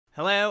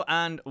Hello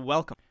and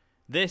welcome.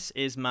 This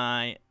is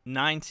my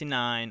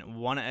 99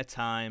 one at a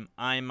time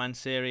Ironman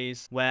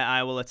series where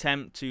I will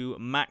attempt to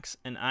max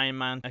an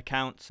Ironman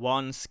account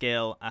one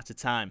skill at a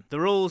time. The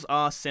rules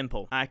are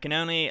simple. I can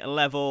only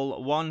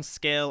level one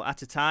skill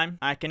at a time.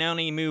 I can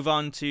only move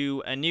on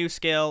to a new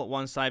skill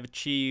once I've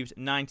achieved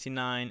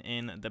 99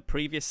 in the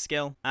previous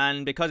skill.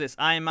 And because it's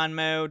Ironman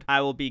mode, I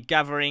will be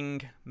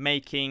gathering,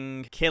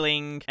 making,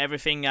 killing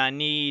everything I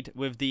need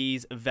with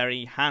these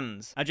very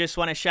hands. I just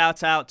want to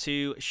shout out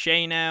to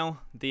Shaynoh,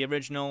 the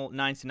original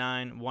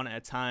 99 one at a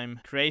time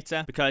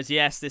creator, because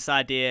yes, this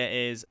idea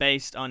is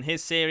based on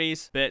his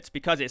series, but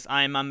because it's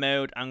Ironman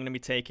mode, I'm going to be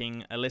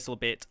taking a little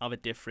bit of a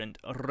different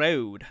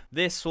road.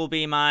 This will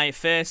be my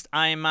first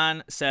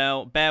Ironman,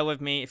 so bear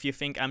with me if you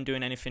think I'm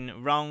doing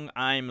anything wrong.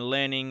 I'm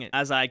learning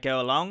as I go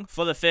along.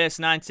 For the first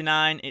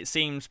 99, it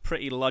seems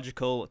pretty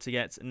logical to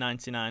get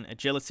 99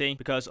 agility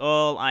because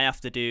all I have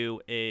to do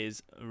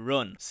is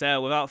run. So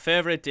without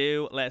further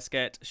ado, let's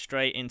get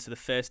straight into the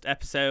first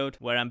episode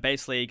where I'm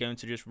basically going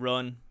to just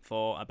run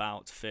for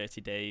about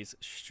 30 days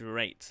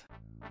straight.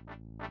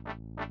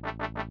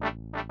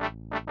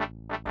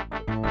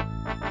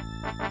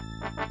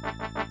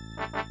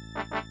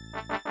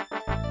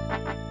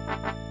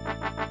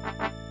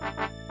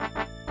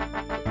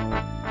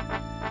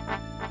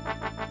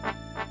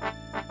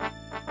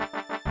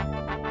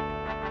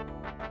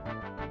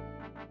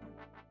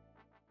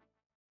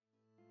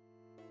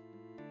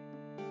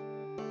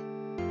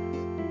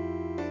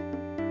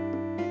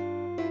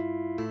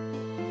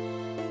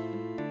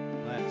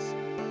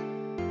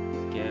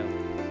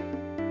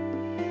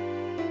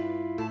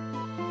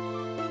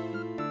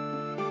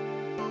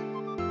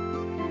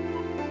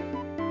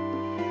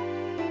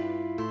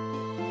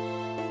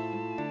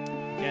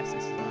 This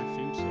is my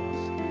food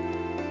source.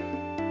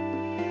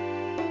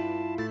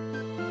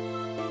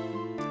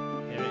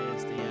 Here it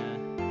is, the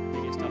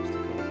biggest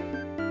obstacle I have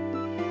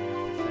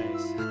to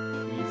face.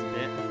 Easy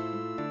bit.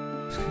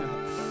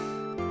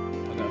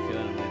 I've got a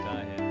feeling I'm gonna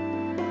die here.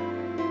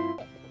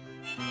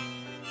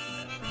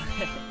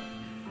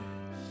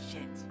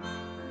 Shit.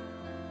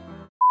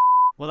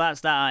 Well,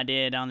 that's that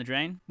idea down the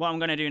drain. What I'm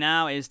going to do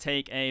now is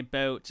take a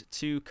boat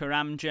to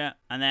KHARID,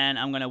 and then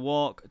I'm going to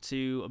walk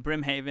to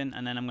Brimhaven,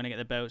 and then I'm going to get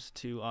the boat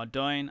to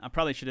Ardoyne. I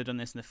probably should have done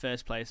this in the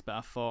first place, but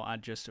I thought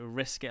I'd just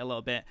risk it a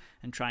little bit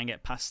and try and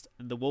get past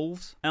the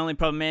wolves. The only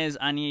problem is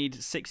I need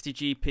 60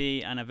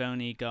 GP, and I've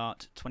only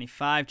got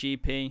 25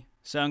 GP.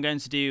 So I'm going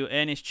to do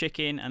Earnest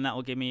Chicken, and that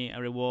will give me a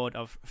reward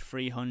of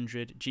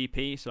 300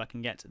 GP so I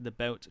can get the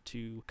boat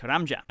to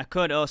KHARID. I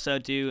could also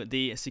do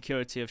the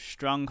Security of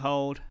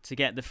Stronghold to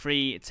get the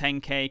free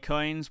 10k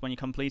coins when you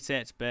complete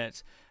it,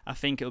 but I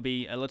think it'll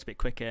be a little bit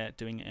quicker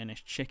doing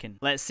Earnest Chicken.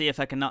 Let's see if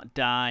I can not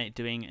die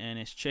doing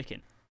Earnest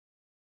Chicken.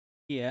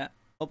 Yeah.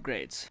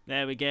 Upgrades.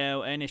 There we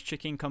go, Earnest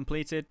Chicken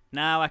completed.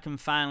 Now I can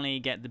finally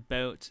get the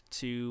boat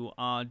to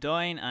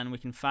Ardoyne, and we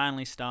can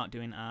finally start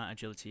doing our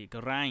agility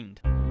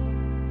grind.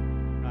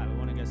 Right, we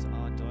want to get to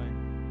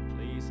Ardoyne,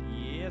 please.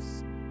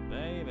 Yes,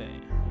 baby.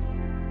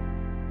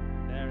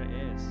 There it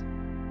is.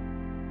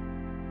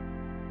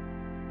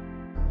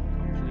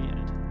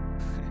 Completed.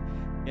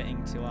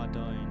 Getting to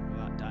Ardoyne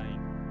without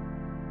dying.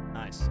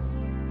 Nice.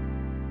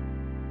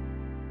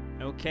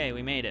 Okay,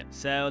 we made it.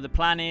 So the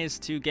plan is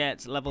to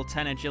get level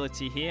 10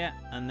 agility here,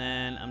 and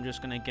then I'm just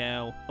going to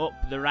go up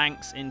the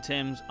ranks in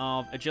terms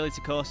of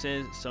agility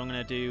courses. So I'm going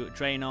to do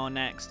DRAYNOR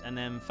next, and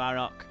then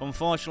VARROCK.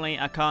 Unfortunately,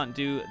 I can't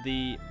do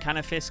the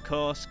Canifis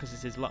course because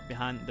it is locked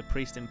behind the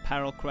Priest in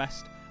Peril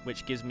quest,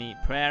 which gives me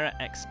prayer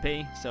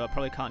XP, so I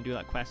probably can't do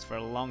that quest for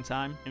a long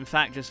time. In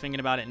fact, just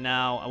thinking about it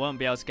now, I won't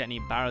be able to get any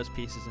Barrows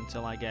pieces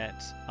until I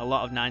get a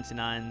lot of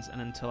 99s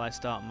and until I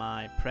start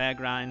my prayer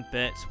grind,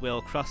 but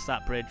we'll cross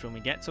that bridge when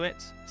we get to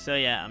it. So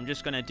yeah, I'm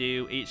just going to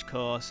do each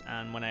course,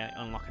 and when I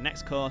unlock a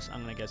next course,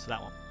 I'm going to go to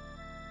that one.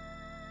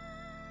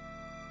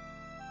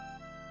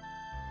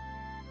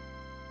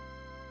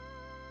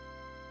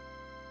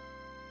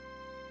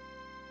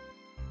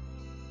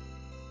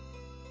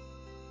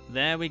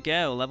 There we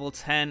go, level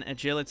 10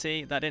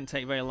 agility. That didn't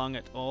take very long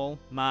at all.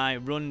 My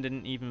run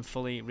didn't even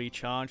fully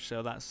recharge,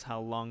 so that's how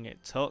long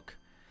it took.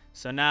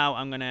 So now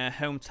I'm going to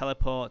home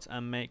teleport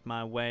and make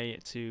my way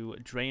to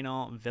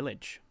DRAYNOR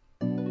village.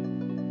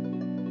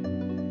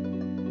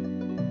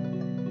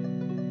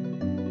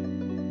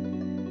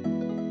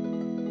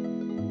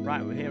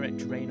 Right, we're here at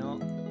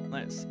DRAYNOR.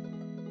 Let's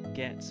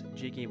get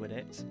jiggy with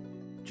it.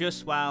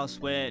 Just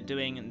whilst we're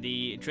doing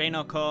the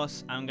DRAYNOR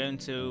course, I'm going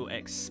to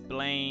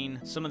explain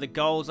some of the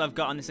goals I've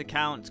got on this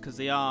account because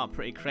they are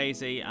pretty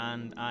crazy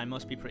and I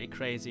must be pretty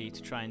crazy to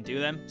try and do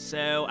them.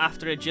 So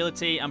after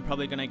agility, I'm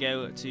probably going to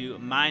go to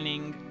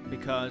mining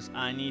because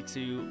I need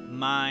to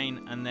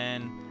mine and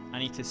then I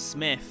need to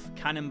smith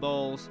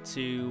cannonballs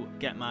to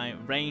get my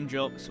range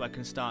up so I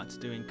can start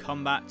doing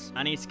combat.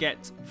 I need to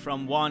get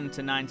from 1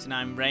 to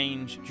 99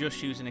 range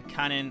just using a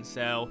cannon,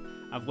 so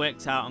I've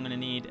worked out I'm going to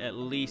need at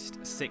least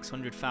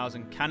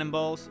 600,000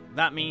 cannonballs.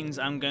 That means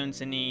I'm going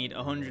to need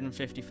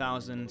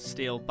 150,000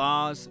 steel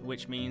bars,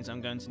 which means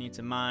I'm going to need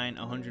to mine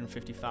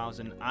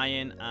 150,000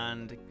 iron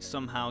and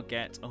somehow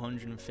get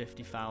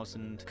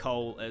 150,000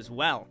 coal as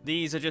well.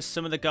 These are just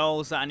some of the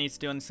goals that I need to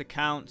do on this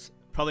account.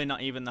 Probably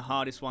not even the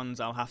hardest ones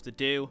I'll have to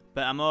do,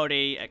 but I'm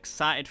already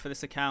excited for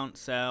this account,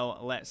 so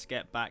let's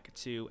get back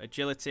to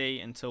agility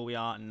until we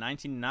are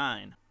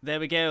 99. There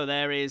we go,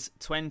 there is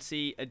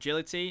 20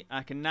 agility.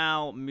 I can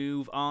now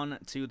move on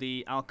to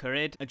the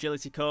KHARID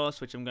agility course,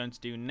 which I'm going to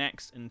do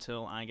next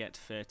until I get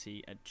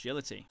 30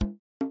 agility.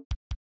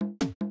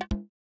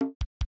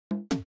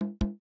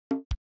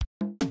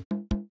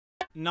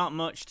 Not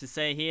much to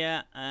say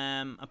here,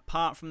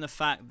 apart from the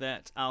fact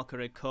that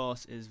KHARID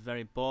course is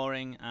very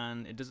boring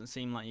and it doesn't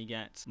seem like you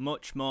get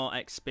much more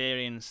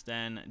experience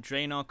than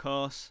DRAYNOR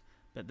course.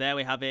 But there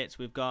we have it,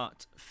 we've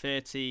got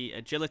 30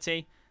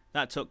 agility.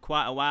 That took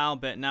quite a while,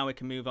 but now we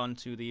can move on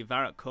to the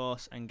VARROCK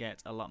course and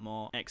get a lot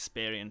more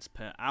experience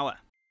per hour.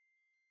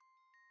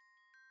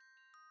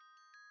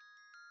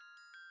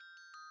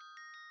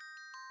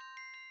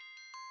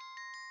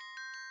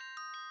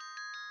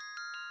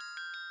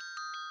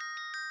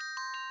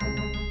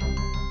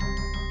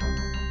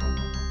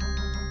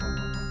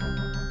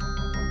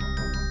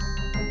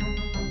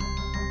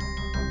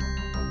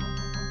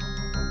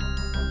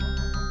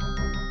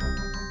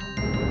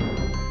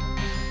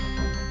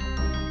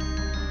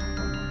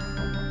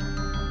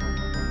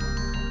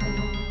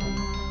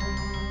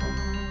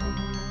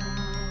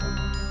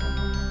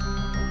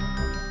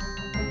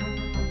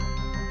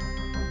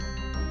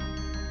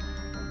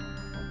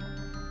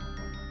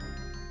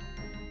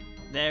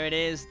 There it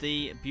is,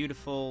 the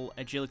beautiful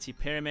agility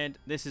pyramid.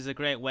 This is a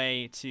great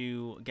way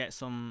to get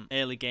some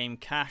early game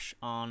cash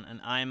on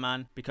an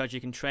Ironman because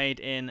you can trade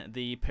in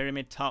the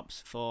pyramid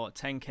tops for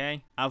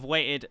 10k. I've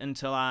waited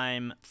until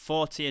I'm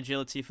 40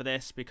 agility for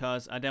this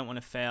because I don't want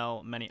to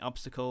fail many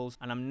obstacles,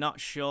 and I'm not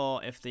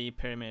sure if the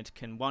pyramid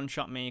can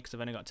one-shot me because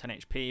I've only got 10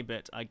 HP,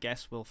 but I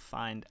guess we'll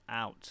find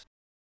out.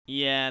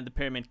 Yeah, the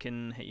pyramid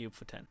can hit you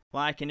for 10.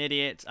 Like an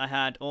idiot, I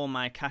had all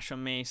my cash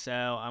on me, so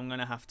I'm going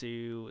to have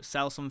to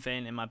sell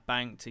something in my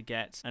bank to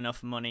get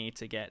enough money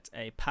to get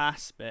a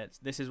pass, but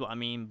this is what I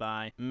mean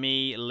by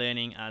me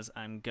learning as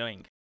I'm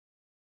going.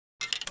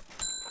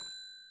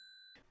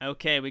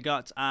 Okay, we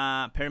got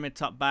our pyramid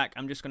top back.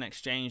 I'm just going to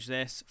exchange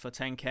this for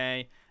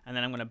 10k, and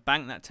then I'm going to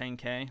bank that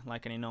 10k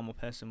like any normal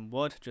person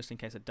would, just in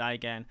case I die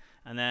again.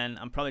 And then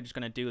I'm probably just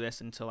going to do this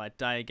until I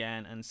die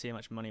again and see how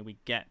much money we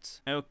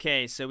get.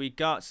 Okay, so we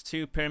got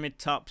 2 pyramid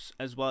tops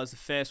as well as the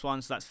first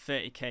one, so that's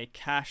 30k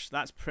cash.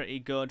 That's pretty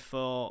good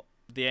for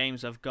the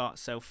aims I've got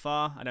so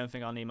far. I don't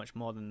think I'll need much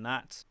more than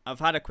that. I've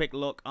had a quick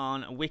look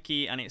on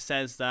wiki and it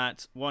says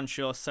that once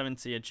you're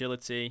 70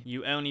 agility,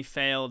 you only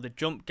fail the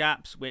jump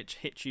gaps, which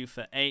hit you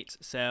for 8,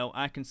 so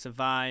I can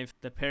survive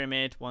the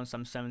pyramid once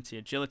I'm 70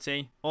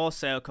 agility.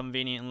 Also,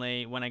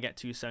 conveniently, when I get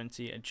to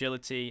 70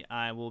 agility,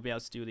 I will be able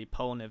to do the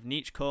Polnev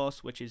niche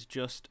course, which is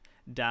just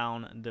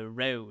down the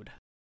road.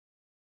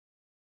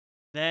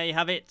 There you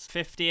have it,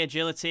 50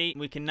 agility.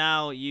 We can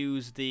now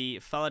use the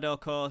FALADOR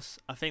course.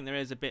 I think there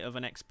is a bit of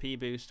an XP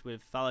boost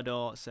with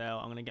FALADOR, so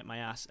I'm going to get my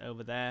ass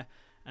over there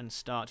and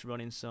start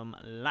running some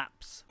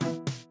laps.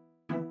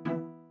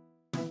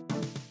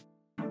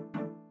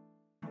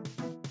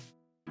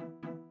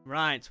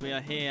 Right, we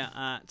are here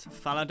at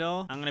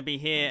FALADOR. I'm going to be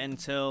here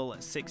until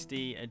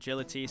 60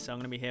 agility, so I'm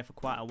going to be here for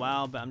quite a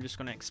while, but I'm just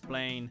going to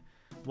explain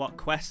what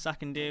quests I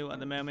can do at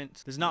the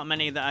moment. There's not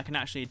many that I can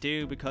actually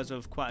do because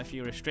of quite a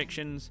few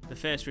restrictions. The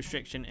first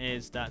restriction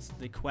is that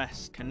the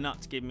quest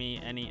cannot give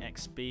me any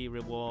XP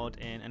reward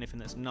in anything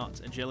that's not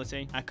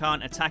agility. I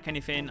can't attack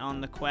anything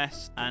on the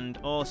quest, and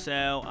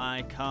also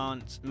I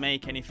can't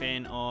make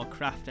anything or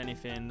craft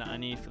anything that I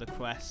need for the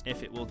quest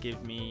if it will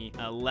give me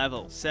a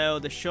level. So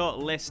the short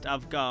list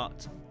I've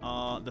got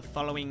are the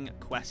following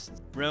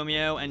quests: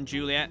 Romeo and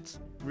Juliet,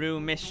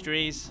 Room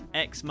Mysteries,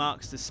 X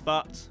marks the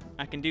spot.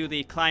 I can do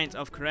the Client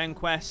of Karen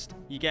quest.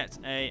 You get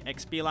a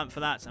XP lamp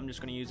for that. I'm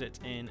just going to use it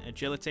in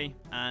agility.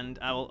 And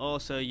I will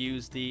also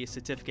use the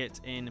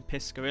certificate in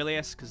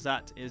Piscarilius because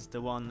that is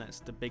the one that's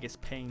the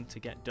biggest pain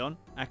to get done.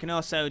 I can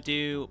also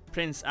do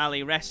Prince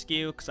Ali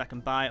Rescue because I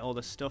can buy all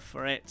the stuff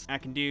for it. I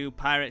can do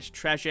Pirate's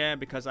Treasure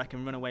because I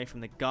can run away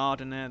from the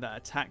gardener that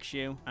attacks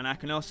you. And I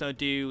can also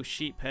do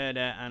Sheep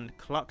Herder and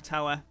Clock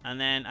Tower.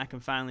 And then I can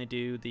finally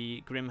do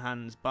the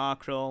Grimhands Bar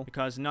Crawl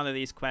because none of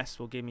these quests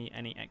will give me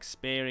any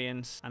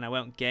experience, and I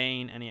won't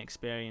gain any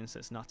experience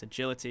that's not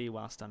agility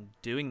whilst I'm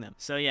doing them.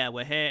 So yeah,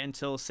 we're here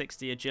until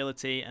 60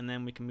 agility, and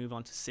then we can move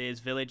on to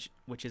SEERS Village,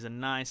 which is a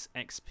nice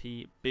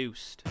XP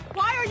boost.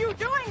 Why are you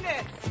doing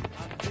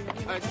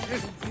this? I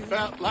just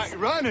felt like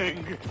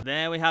running.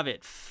 There we have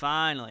it,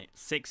 finally.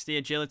 60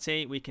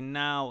 agility. We can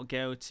now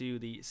go to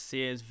the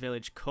SEERS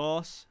Village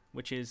course,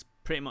 which is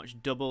pretty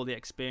much double the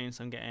experience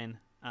I'm getting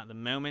at the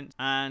moment,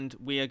 and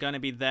we are going to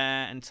be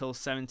there until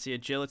 70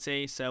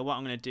 agility. So what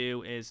I'm going to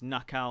do is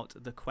knock out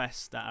the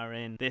quests that are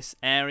in this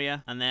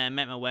area and then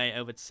make my way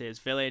over to SEERS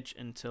Village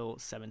until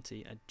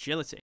 70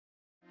 agility.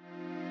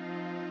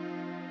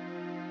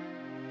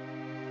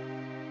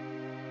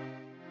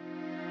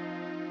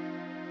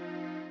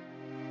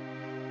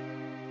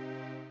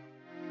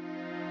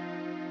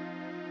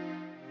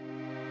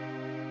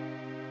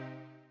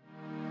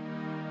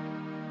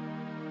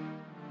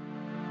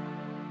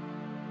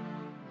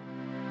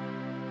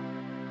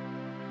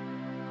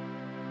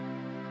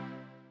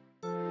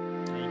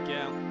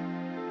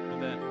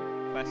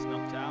 Quest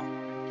knocked out.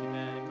 Thank you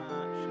very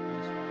much.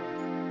 Nice one.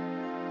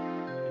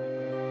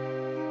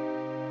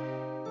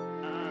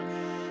 Oh,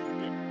 shit.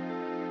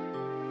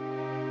 Beautiful.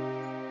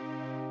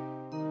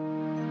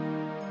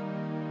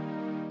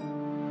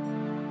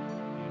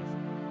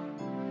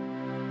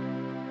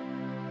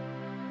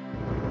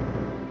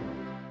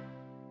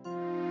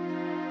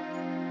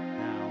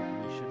 Now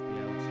we should be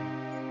able to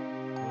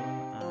run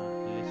our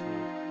little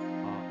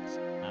arcs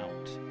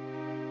out.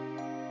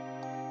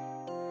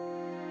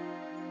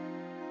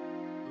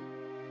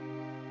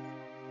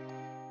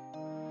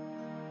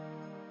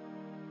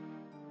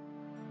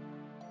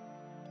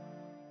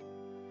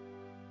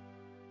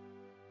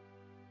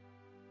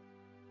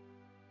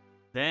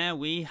 There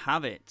we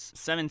have it,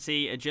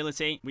 70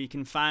 agility. We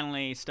can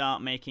finally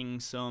start making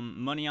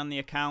some money on the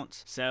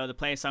account. So the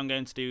place I'm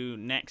going to do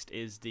next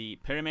is the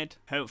pyramid.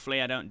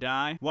 Hopefully I don't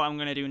die. What I'm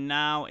going to do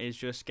now is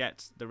just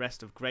get the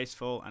rest of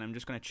graceful, and I'm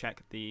just going to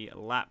check the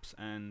laps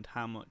and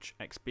how much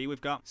XP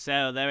we've got.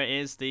 So there it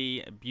is,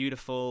 the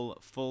beautiful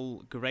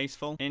full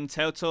graceful. In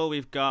total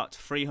we've got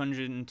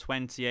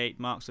 328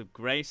 marks of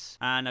grace,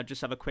 and I'll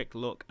just have a quick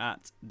look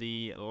at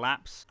the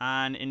laps.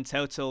 And in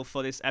total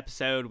for this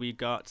episode we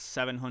got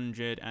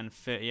 738k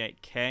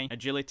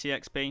agility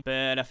XP,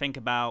 but I think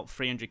about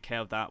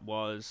 300k of that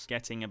was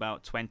getting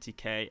about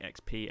 20k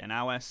XP an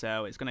hour,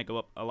 so it's going to go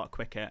up a lot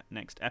quicker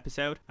next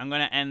episode. I'm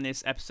going to end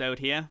this episode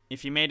here.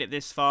 If you made it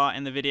this far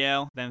in the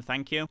video, then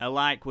thank you. A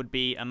like would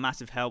be a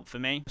massive help for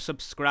me.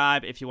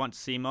 Subscribe if you want to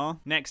see more.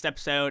 Next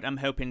episode I'm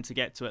hoping to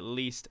get to at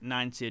least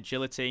 90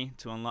 agility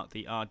to unlock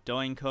the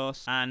Ardoin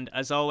course, and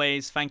as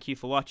always, thank you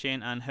for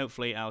watching, and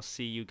hopefully I'll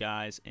see you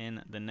guys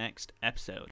in the next episode.